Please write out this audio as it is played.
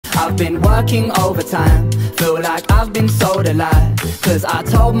I've been working overtime, feel like I've been sold a lie. Cause I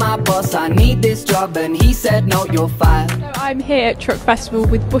told my boss I need this job and he said no, you're fired. So I'm here at Truck Festival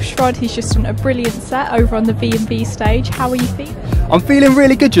with Bushrod. He's just done a brilliant set over on the B&B stage. How are you feeling? I'm feeling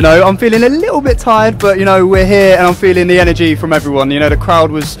really good, you know. I'm feeling a little bit tired, but you know, we're here and I'm feeling the energy from everyone. You know, the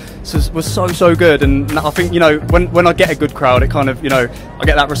crowd was so good, and I think, you know, when I get a good crowd, it kind of, you know, I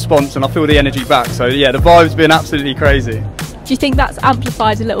get that response and I feel the energy back. So yeah, the vibe's been absolutely crazy. Do you think that's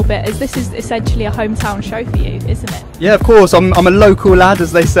amplified a little bit, as this is essentially a hometown show for you, isn't it? Yeah, of course. I'm a local lad,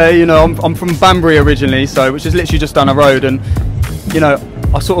 as they say. You know, I'm from Banbury originally, so which is literally just down the road, and you know,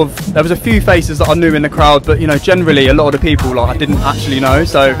 there was a few faces that I knew in the crowd, but you know, generally a lot of the people like I didn't actually know.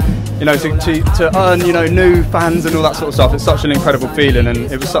 So you know, to earn, you know, new fans and all that sort of stuff, it's such an incredible feeling, and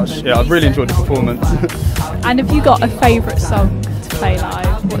it was such, yeah, I really enjoyed the performance. And have you got a favourite song to play live?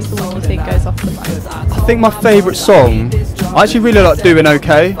 What's the one you think goes off the most? I think my favourite song, I actually really like Doing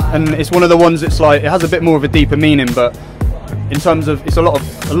Okay, and it's one of the ones that's like, it has a bit more of a deeper meaning, but in terms of, it's a lot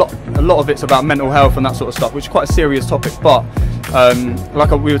of it's about mental health and that sort of stuff, which is quite a serious topic, but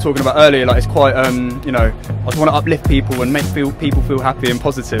like we were talking about earlier, like it's quite, you know, I just want to uplift people and make people feel happy and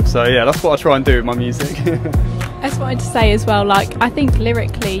positive. So yeah, that's what I try and do with my music. I just wanted to say as well, like, I think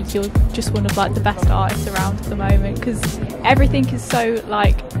lyrically you're just one of like the best artists around at the moment, because everything is so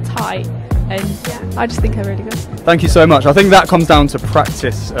like tight, and yeah, I just think they're really good. Thank you so much. I think that comes down to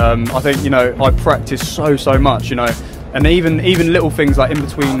practice. I think, you know, I practice so much, you know. And even little things like in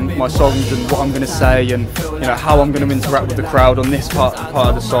between my songs and what I'm going to say, and you know, how I'm going to interact with the crowd on this part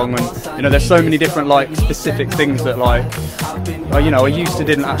of the song, and you know, there's so many different like specific things that like you know, I used to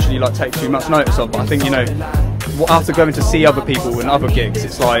didn't actually like take too much notice of, but I think, you know, after going to see other people and other gigs,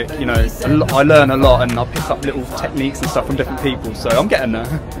 it's like, you know, I learn a lot and I pick up little techniques and stuff from different people, so I'm getting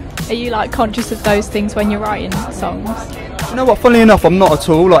there. Are you like conscious of those things when you're writing songs? You know what, funnily enough, I'm not at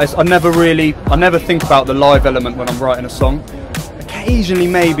all. Like, I never think about the live element when I'm writing a song. Occasionally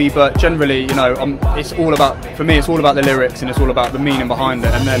maybe, but generally, you know, it's all about, for me, it's all about the lyrics and it's all about the meaning behind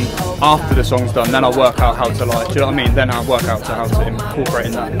it, and then after the song's done, then I work out how to, like, do you know what I mean? Then I work out how to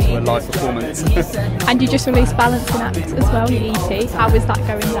incorporate that into a live performance. And you just released Balancing Act as well, your EP. How is that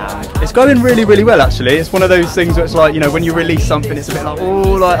going down? It's going really well, actually. It's one of those things where it's like, you know, when you release something, it's a bit like,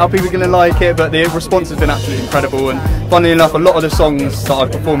 oh, like, are people going to like it? But the response has been absolutely incredible, and funnily enough, a lot of the songs that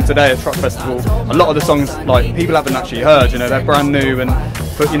I've performed today at Truck Festival, a lot of the songs, like, people haven't actually heard, you know, they're brand new, and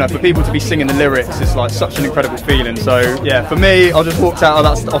you know, for people to be singing the lyrics is like such an incredible feeling. So yeah, for me, I just walked out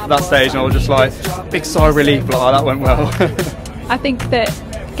of off that stage and I was just like, big sigh of relief, like, oh, that went well. I think that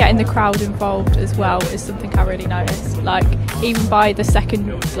getting the crowd involved as well is something I really noticed. Like, even by the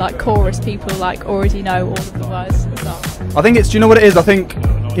second like chorus, people like already know all of the words and stuff. I think it's, do you know what it is? I think,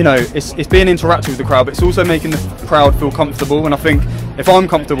 you know, it's being interactive with the crowd, but it's also making the crowd feel comfortable. And I think if I'm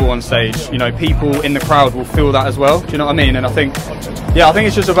comfortable on stage, you know, people in the crowd will feel that as well. Do you know what I mean? And I think, yeah, I think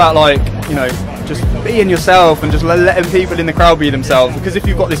it's just about, like, you know, just being yourself and just letting people in the crowd be themselves. Because if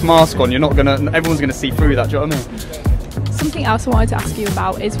you've got this mask on, everyone's gonna see through that. Do you know what I mean? Something else I wanted to ask you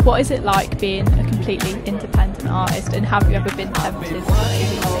about is, what is it like being a completely independent artist, and have you ever been tempted to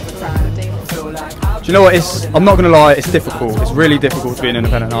maybe look for record deals? Do you know what, I'm not going to lie, it's difficult. It's really difficult to be an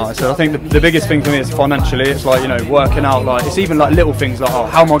independent artist. So I think the biggest thing for me is financially. It's like, you know, working out, like, it's even like little things like, oh,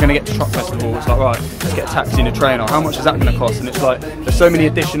 how am I going to get to Truck Festival? It's like, right, let's get a taxi and a train, or how much is that going to cost? And it's like, there's so many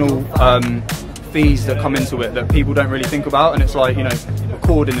additional fees that come into it that people don't really think about, and it's like, you know,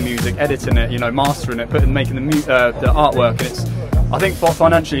 recording the music, editing it, you know, mastering it, making the artwork, and it's, I think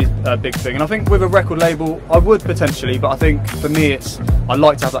financially is a big thing. And I think with a record label, I would potentially, but I think for me, I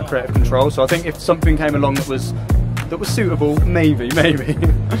like to have that creative control. So I think if something came along that was suitable, maybe.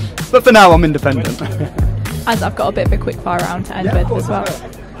 But for now, I'm independent. As I've got a bit of a quick fire round to end with as well.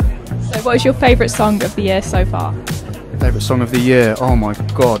 So what is your favourite song of the year so far? Favourite song of the year? Oh my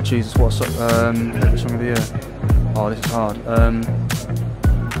God, Jesus, what favourite song of the year? Oh, this is hard.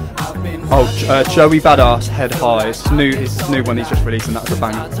 Joey Badass, Head High. It's a new one he's just released, and that's a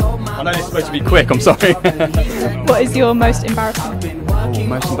banger. I know it's supposed to be quick, I'm sorry. What is your most embarrassing? Oh,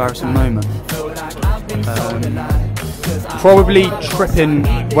 most embarrassing moment? Probably tripping.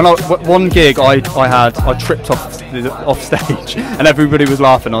 One gig I tripped off stage and everybody was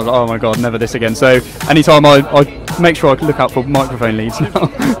laughing. I was like, oh my God, never this again. So anytime I make sure I look out for microphone leads now.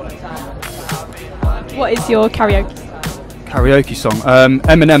 What is your karaoke song?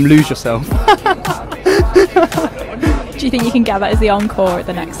 Eminem, Lose Yourself. Do you think you can get that as the encore at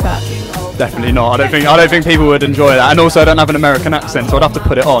the next set? Definitely not. I don't think people would enjoy that. And also, I don't have an American accent, so I'd have to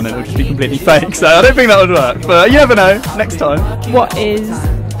put it on and it would just be completely fake. So I don't think that would work. But you never know. Next time. What is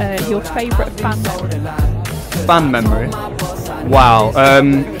your favourite fan memory? Fan memory? Wow.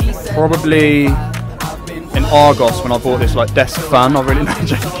 Probably in Argos when I bought this like desk fan. I really not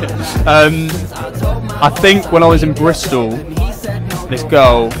joking. I think when I was in Bristol, this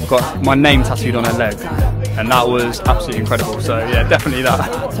girl got my name tattooed on her leg, and that was absolutely incredible. So yeah, definitely that.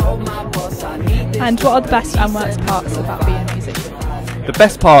 And what are the best and worst parts about being a musician? The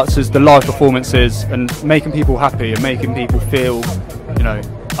best parts is the live performances and making people happy and making people feel, you know,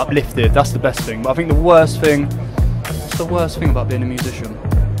 uplifted. That's the best thing. But I think the worst thing, what's the worst thing about being a musician?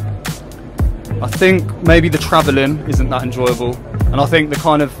 I think maybe the travelling isn't that enjoyable, and I think the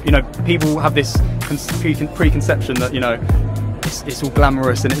kind of, you know, people have this preconception that, you know, it's all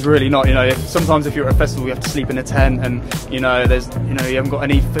glamorous, and it's really not. You know, sometimes if you're at a festival, you have to sleep in a tent, and you know, there's, you know, you haven't got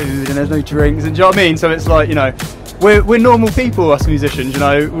any food and there's no drinks, and do you know what I mean? So it's like, you know, we're normal people, us musicians. You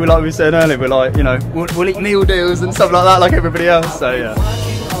know, we're like we said earlier, we're like, you know, we'll eat meal deals and stuff like that, like everybody else. So yeah.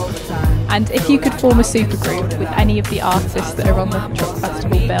 And if you could form a supergroup with any of the artists that are on the Truck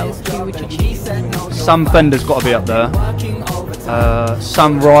Festival bill, who would you choose? Sam Fender's got to be up there.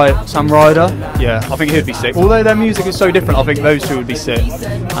 Sam Ryder, yeah, I think he'd be sick. Although their music is so different, I think those two would be sick.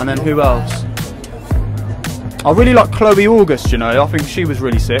 And then who else? I really like Chloe August, you know, I think she was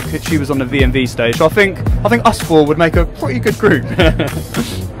really sick. She was on the VMV stage. So I think us four would make a pretty good group.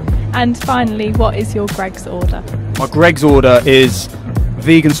 And finally, what is your Greg's order? My Greg's order is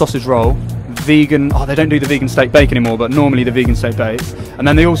vegan sausage roll, vegan, they don't do the vegan steak bake anymore, but normally the vegan steak bake. And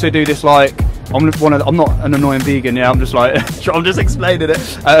then they also do this, like, I'm not an annoying vegan, yeah, I'm just like, I'm just explaining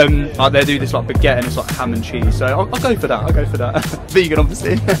it. Like they do this like baguette and it's like ham and cheese, so I'll go for that, Vegan,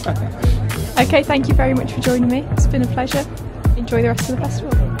 obviously. Okay, thank you very much for joining me. It's been a pleasure. Enjoy the rest of the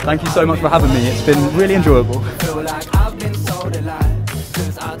festival. Thank you so much for having me. It's been really enjoyable. Feel like I've been sold a lie,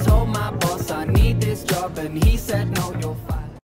 'cause I told my boss I need this job and he said no, you're